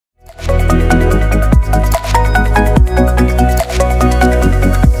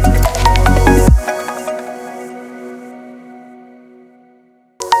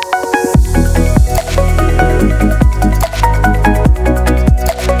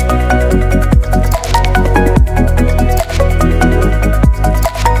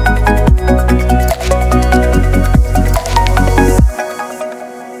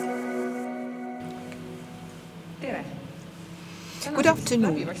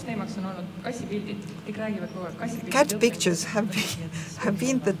Cat pictures have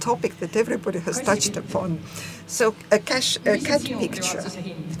been the topic that everybody has touched upon. So a cat picture.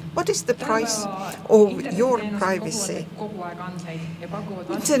 What is the price of your privacy?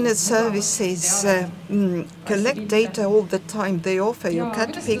 Internet services collect data all the time. They offer you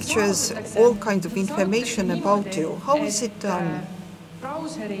cat pictures, all kinds of information about you. How is it done?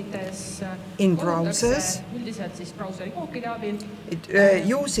 In browsers,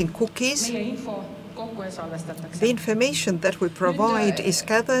 using cookies, the information that we provide is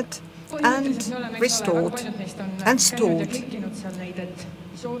gathered and restored and stored.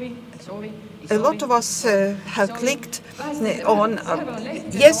 A lot of us have clicked on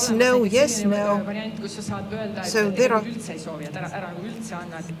yes, no, yes, no. So there are,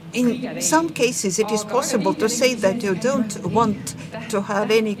 in some cases, it is possible to say that you don't want to have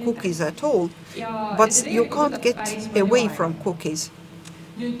any cookies at all, but you can't get away from cookies.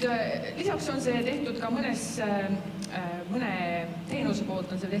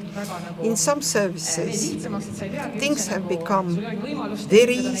 In some services, things have become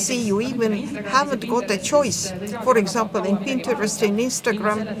very easy. You even haven't got a choice. For example, in Pinterest and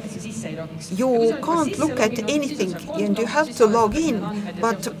Instagram, you can't look at anything and you have to log in.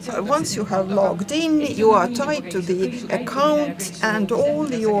 But once you have logged in, you are tied to the account and all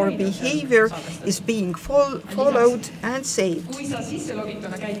your behavior is being followed and saved.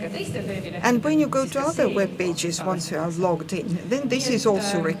 And when you go to other web pages, once you have logged in, then this is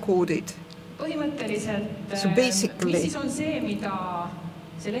also recorded. So basically,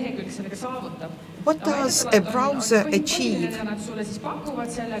 what does a browser achieve?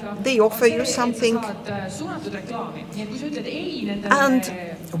 They offer you something, and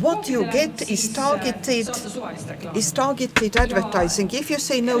what you get is targeted advertising. If you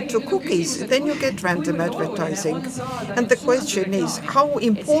say no to cookies, then you get random advertising. And the question is how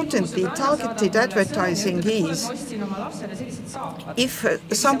important the targeted advertising is. If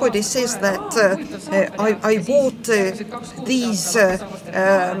somebody says that I bought these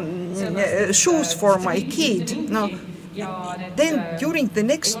shoes for my kid, now, then during the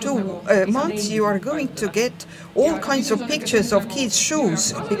next 2 months you are going to get all kinds of pictures of kids'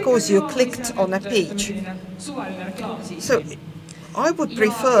 shoes because you clicked on a page. So I would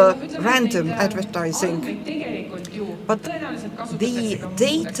prefer random advertising, but the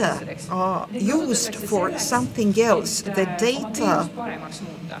data are used for something else. The data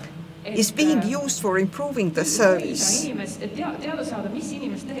is being used for improving the service.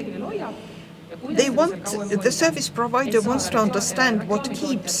 The service provider wants to understand what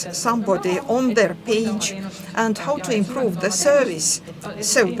keeps somebody on their page and how to improve the service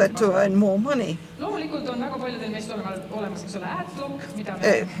so that to earn more money.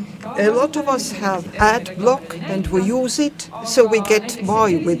 A lot of us have ad block and we use it so we get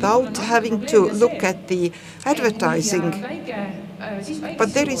by without having to look at the advertising.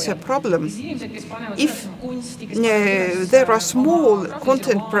 But there is a problem. If there are small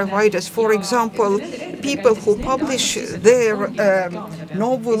content providers, for example, people who publish their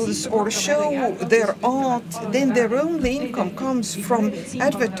novels or show their art, then their only income comes from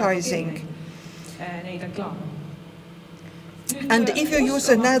advertising. And if you use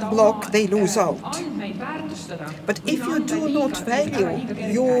an ad block, they lose out. But if you do not value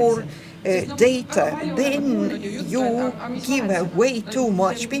your data, then you give away too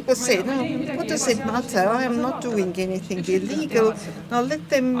much. People say, no, what does it matter? I am not doing anything illegal. Now let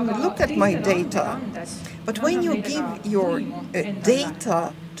them look at my data. But when you give your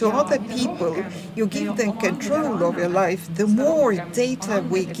data to other people, you give them control of your life. The more data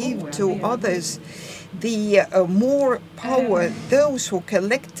we give to others, the more power those who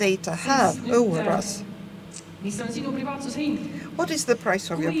collect data have over us. What is the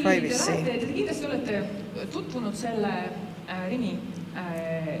price of your privacy?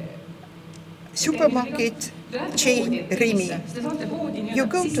 Supermarket chain Rimi. You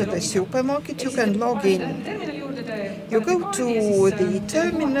go to the supermarket, you can log in. You go to the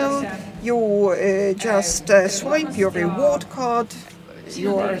terminal, you just swipe your reward card.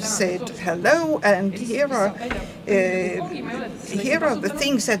 You are said hello, and here are the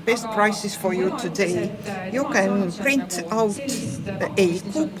things at best prices for you today. You can print out a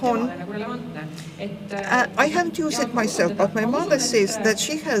coupon. I haven't used it myself, but my mother says that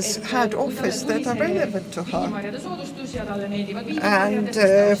she has had offers that are relevant to her. And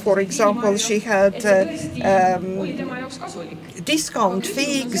for example, she had discount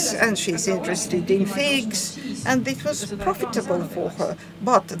figs, and she's interested in figs, and it was profitable for her.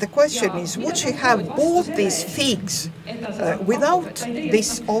 But the question is, would she have bought these figs colleagues. Without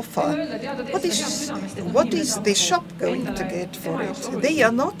this offer, what is the shop going to get for it? They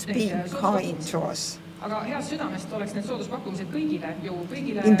are not being kind to us.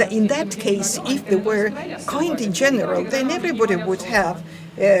 In that case, if they were kind in general, then everybody would have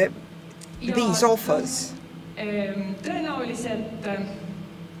these offers.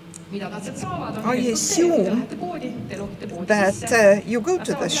 I assume that you go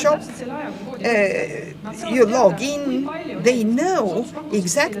to the shop, you log in, they know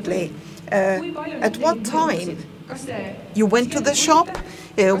exactly at what time you went to the shop,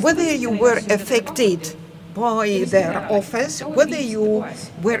 whether you were affected by their offers, whether you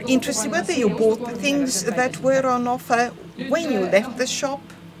were interested, whether you bought the things that were on offer when you left the shop.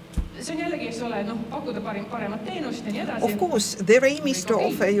 Of course, their aim is to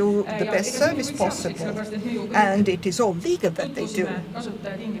offer you the best service possible, and it is all legal that they do.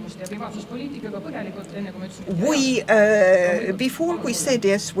 Before we said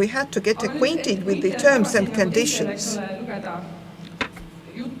yes, we had to get acquainted with the terms and conditions.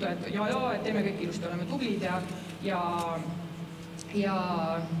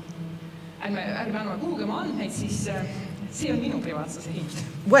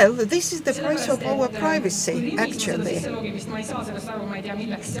 Well, this is the price of our privacy, actually.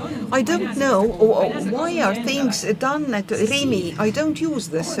 I don't know why are things done at Rimi. I don't use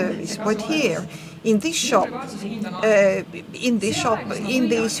the service, but here, in this shop, in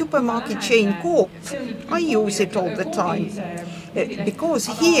the supermarket chain Coop, I use it all the time. Because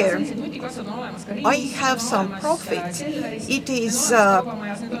here I have some profit. It is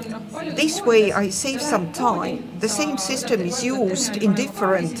this way I save some time. The same system is used in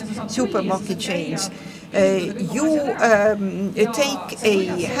different supermarket chains. You take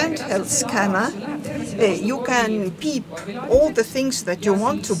a handheld scanner, you can peep all the things that you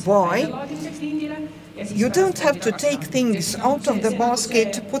want to buy. You don't have to take things out of the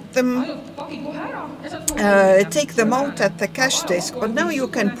basket, put them, take them out at the cash desk, but now you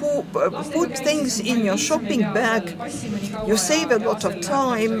can put things in your shopping bag. You save a lot of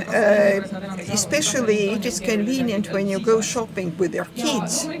time, especially it is convenient when you go shopping with your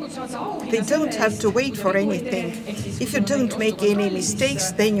kids. They don't have to wait for anything. If you don't make any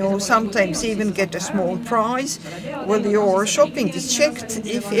mistakes, then you sometimes even get a small prize. Well, your shopping is checked.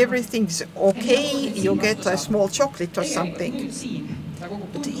 If everything's okay, you get a small chocolate or something.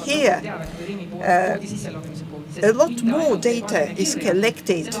 But here, a lot more data is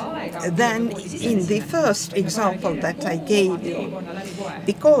collected than in the first example that I gave you,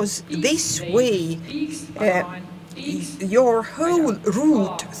 because this way your whole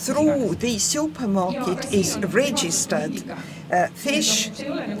route through the supermarket is registered. Fish,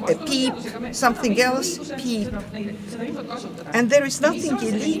 peep, something else, peep. And there is nothing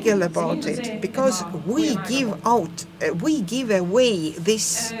illegal about it, because we give away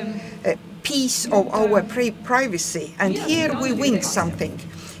this piece of our privacy, and here we win something.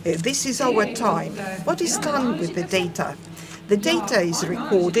 This is our time. What is done with the data? The data is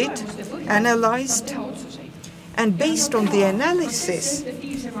recorded, analyzed, and based on the analysis,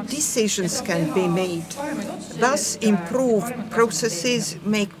 decisions can be made. Thus, improve processes,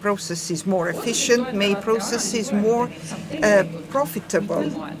 make processes more efficient, make processes more profitable.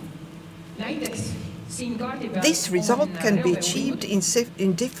 This result can be achieved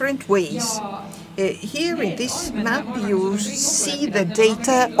in different ways. Here in this map you see the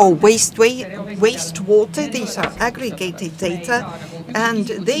data of wastewater. These are aggregated data, and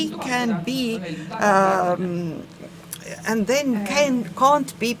they can be and then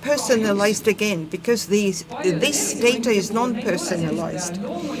can't be personalized again, because this data is non-personalized.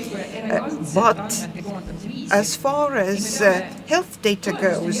 But as far as health data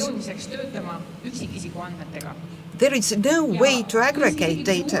goes, there is no way to aggregate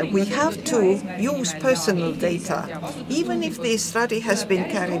data. We have to use personal data. Even if the study has been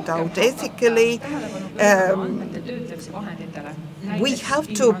carried out ethically, we have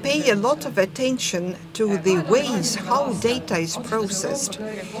to pay a lot of attention to the ways how data is processed.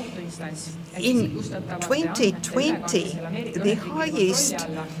 In 2020, the highest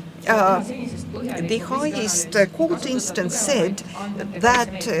court instance said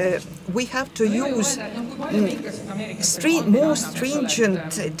that we have to use more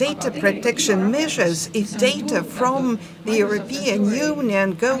stringent data protection measures if data from the European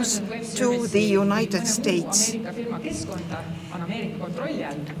Union goes to the United States.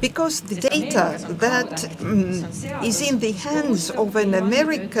 Because the data that is in the hands of an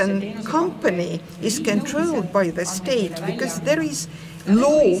American company is controlled by the state, because there is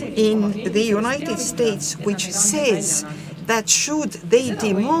law in the United States which says that should they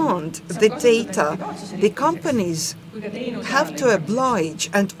demand the data, the companies have to oblige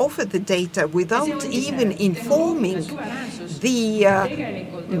and offer the data without even informing the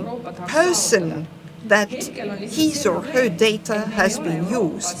person that his or her data has been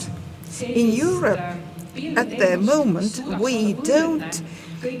used. In Europe, at the moment, we don't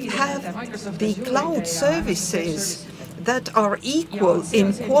have the cloud services that are equal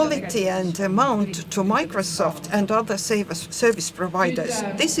in quality and amount to Microsoft and other service providers.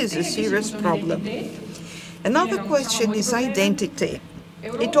 This is a serious problem. Another question is identity.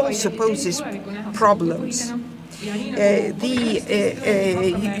 It also poses problems.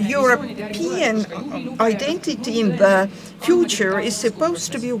 The European identity in the future is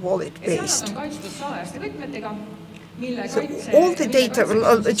supposed to be wallet-based. So all the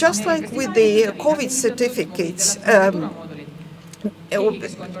data, just like with the COVID certificates,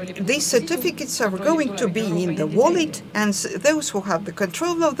 these certificates are going to be in the wallet, and those who have the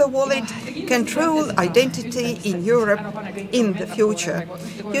control of the wallet control identity in Europe in the future.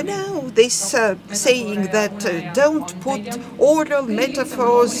 You know this saying that don't put oral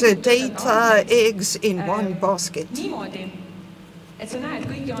metaphors, data, eggs in one basket.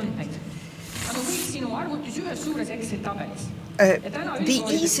 The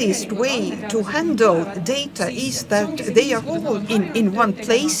easiest way to handle data is that they are all in one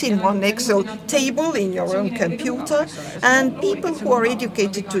place, in one Excel table, in your own computer, and people who are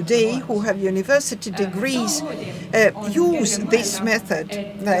educated today, who have university degrees, use this method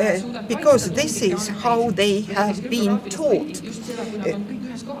because this is how they have been taught.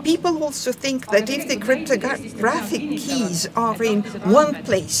 People also think that if the cryptographic keys are in one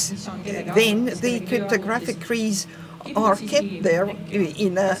place, then the cryptographic keys are kept there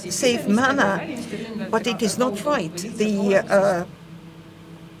in a safe manner, but it is not right. The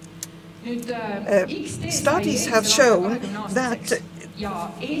studies have shown that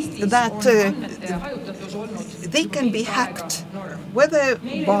they can be hacked, whether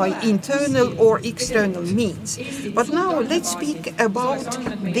by internal or external means. But now let's speak about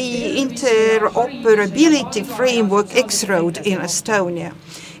the interoperability framework X-Road in Estonia.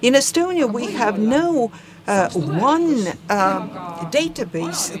 In Estonia, we have no one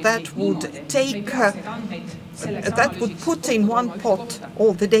database that would take that would put in one pot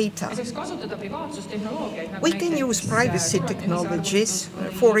all the data. We can use privacy technologies,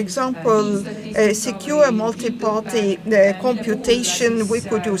 for example, secure multi-party computation. We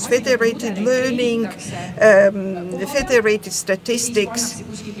could use federated learning, federated statistics.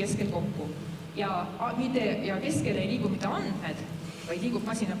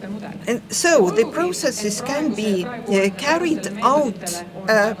 And so the processes can be carried out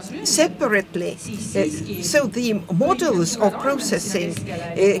separately. So the models of processing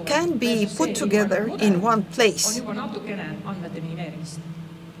can be put together in one place.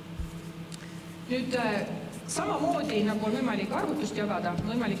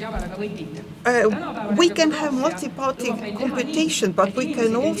 We can have multi-party computation, but we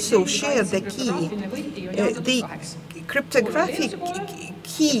can also share the key. The cryptographic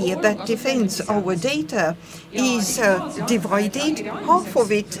key that defends our data is divided. Half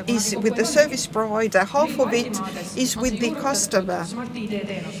of it is with the service provider, half of it is with the customer.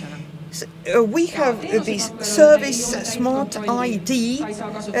 We have this service Smart ID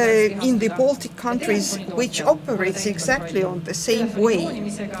in the Baltic countries, which operates exactly on the same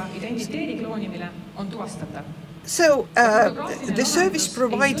way. So the service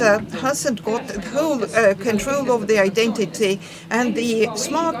provider hasn't got the whole control of the identity, and the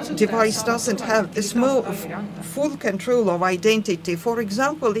smart device doesn't have the full control of identity. For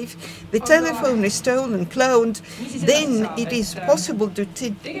example, if the telephone is stolen, cloned, then it is possible to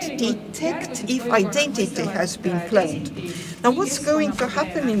detect if identity has been cloned. Now, what's going to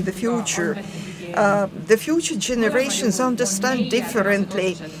happen in the future? The future generations understand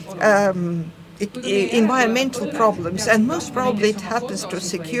differently environmental problems, and most probably it happens to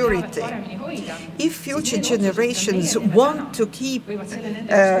security. If future generations want to keep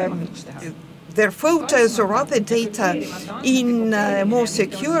their photos or other data in a more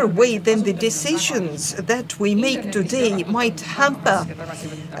secure way, then the decisions that we make today might hamper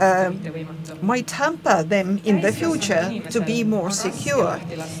them in the future to be more secure.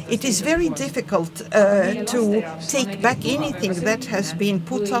 It is very difficult to take back anything that has been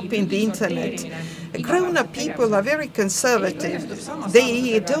put up in the internet. Grown-up people are very conservative.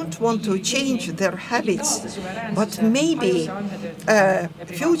 They don't want to change their habits, but maybe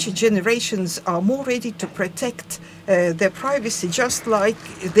future generations are more ready to protect their privacy, just like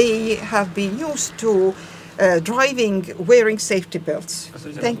they have been used to driving wearing safety belts.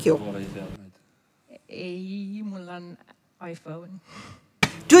 Thank you. iPhone.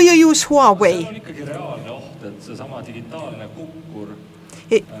 Do you use Huawei?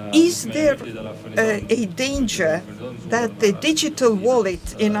 Is there a danger that the digital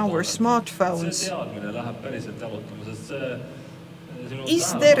wallet in our smartphones,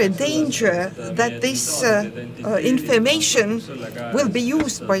 is there a danger that this information will be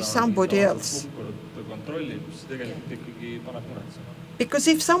used by somebody else? Because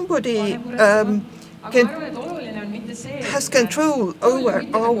if somebody has control over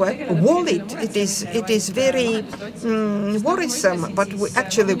our wallet, it is very worrisome, but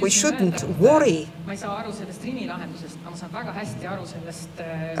actually we shouldn't worry.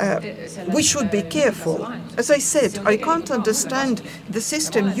 We should be careful. As I said, I can't understand the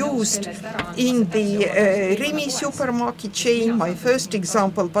system used in the Rimi supermarket chain, my first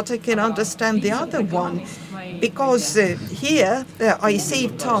example, but I can understand the other one, because here I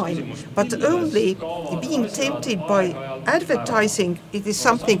save time, but only being tempted by advertising, it is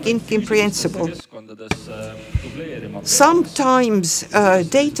something incomprehensible. Sometimes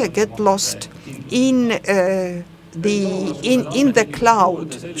data get lost in the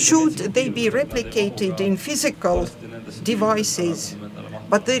cloud. Should they be replicated in physical devices?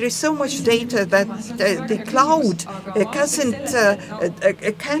 But there is so much data that the cloud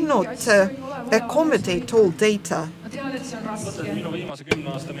cannot accommodate all data.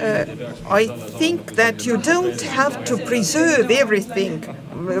 I think that you don't have to preserve everything.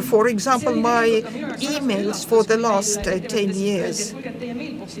 For example, my emails for the last 10 years.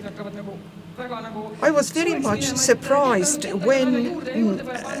 I was very much surprised when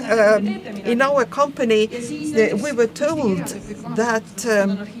in our company we were told that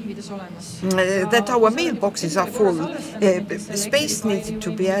that our mailboxes are full. Space needed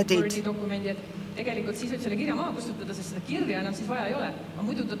to be added.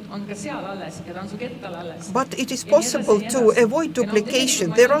 But it is possible to avoid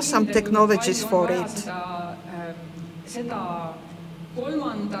duplication. There are some technologies for it.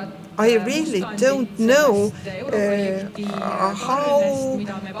 I really don't know how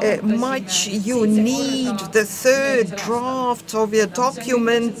much you need the third draft of your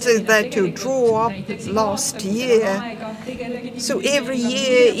document that you drew up last year. So every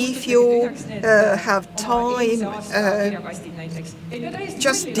year, if you have time,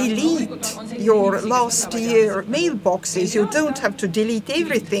 just delete your last year mailboxes. You don't have to delete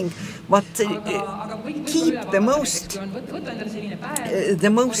everything, but keep the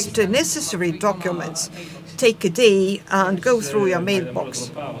most necessary documents. Take a day and go through your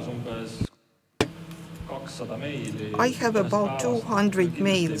mailbox. I have about 200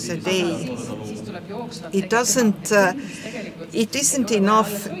 mails a day. It isn't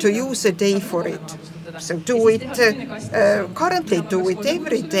enough to use a day for it. So do it, currently do it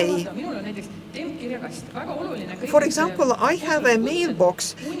every day. For example, I have a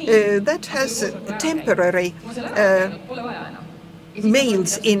mailbox that has temporary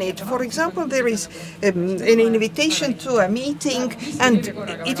mails in it. For example, there is an invitation to a meeting and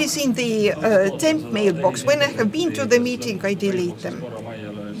it is in the temp mailbox. When I have been to the meeting, I delete them.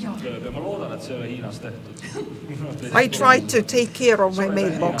 I try to take care of my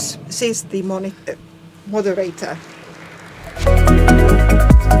mailbox, says the moderator.